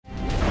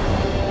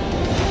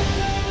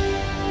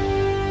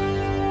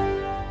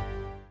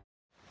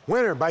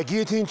Winner by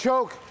guillotine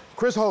choke,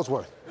 Chris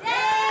Holdsworth.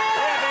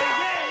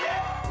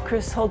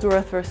 Chris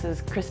Holdsworth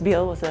versus Chris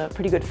Beal was a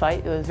pretty good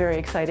fight. It was very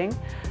exciting.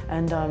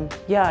 And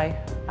yeah,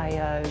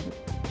 I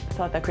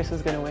thought that Chris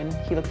was going to win.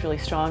 He looked really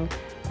strong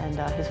and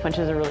his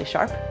punches are really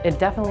sharp. It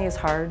definitely is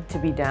hard to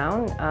be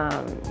down.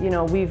 You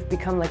know, we've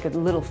become like a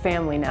little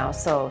family now,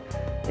 so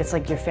it's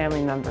like your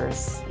family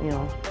members, you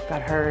know,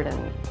 got hurt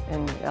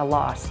and a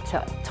loss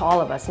to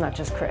all of us, not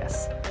just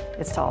Chris.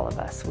 It's to all of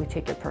us. We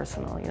take it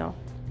personal, you know.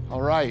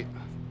 All right,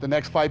 the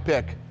next fight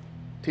pick.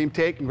 Team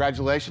Tate,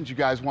 congratulations. You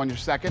guys won your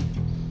second.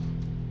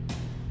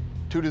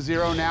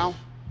 2-0 now.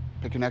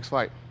 Pick your next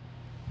fight.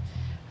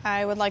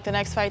 I would like the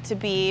next fight to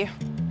be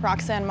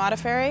Roxanne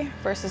Modafferi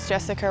versus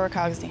Jessica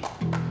Rakoczy.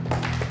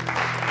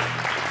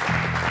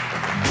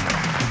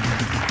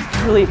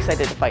 Really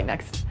excited to fight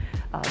next.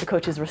 The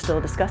coaches were still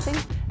discussing,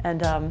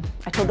 and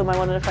I told them I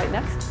wanted to fight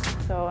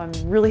next. So I'm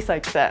really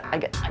psyched that I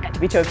got to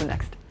be chosen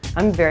next.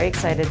 I'm very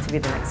excited to be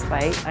the next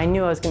fight. I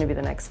knew I was going to be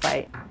the next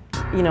fight.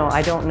 You know,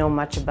 I don't know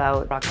much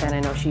about Roxanne.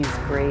 I know she's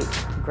a great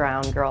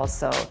ground girl,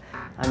 so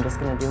I'm just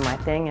going to do my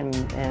thing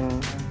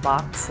and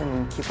box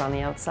and keep her on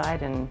the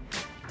outside and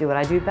do what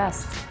I do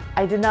best.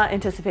 I did not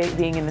anticipate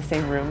being in the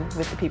same room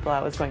with the people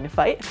I was going to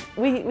fight.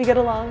 We get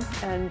along,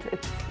 and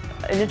it's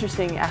an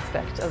interesting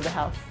aspect of the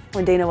house.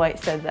 When Dana White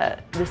said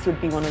that this would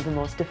be one of the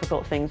most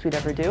difficult things we'd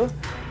ever do,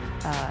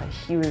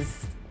 he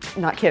was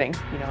not kidding.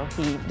 You know,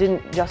 he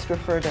didn't just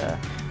refer to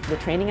the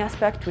training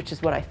aspect, which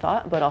is what I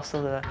thought, but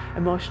also the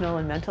emotional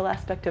and mental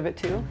aspect of it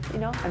too. You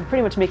know, I'm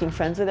pretty much making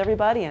friends with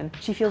everybody, and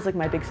she feels like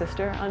my big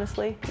sister,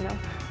 honestly. You know,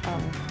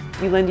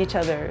 we lend each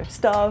other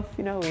stuff.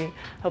 You know, we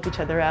help each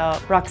other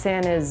out.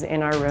 Roxanne is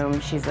in our room.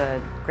 She's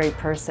a great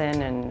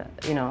person and,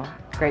 you know,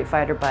 great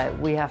fighter, but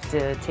we have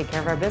to take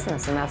care of our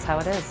business, and that's how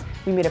it is.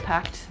 We made a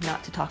pact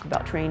not to talk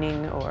about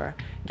training or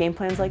game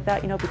plans like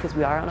that, you know, because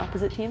we are on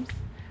opposite teams.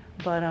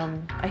 But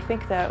I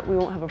think that we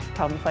won't have a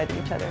problem fighting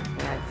each other.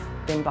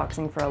 I've been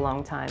boxing for a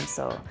long time,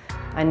 so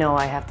I know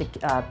I have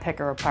to pick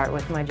her apart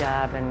with my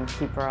jab and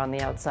keep her on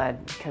the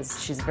outside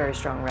because she's a very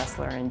strong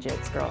wrestler and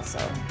jiu-jitsu girl, so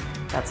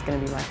that's going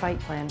to be my fight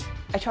plan.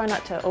 I try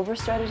not to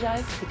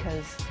over-strategize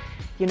because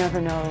you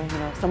never know, you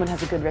know, if someone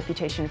has a good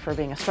reputation for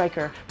being a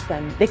striker,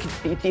 then they could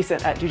be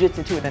decent at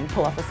jiu-jitsu too and then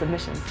pull off a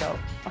submission, so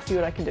I'll see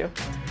what I can do.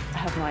 I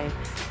have my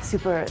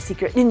super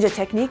secret ninja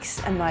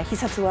techniques and my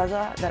hisatsu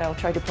waza that I'll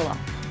try to pull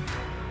off.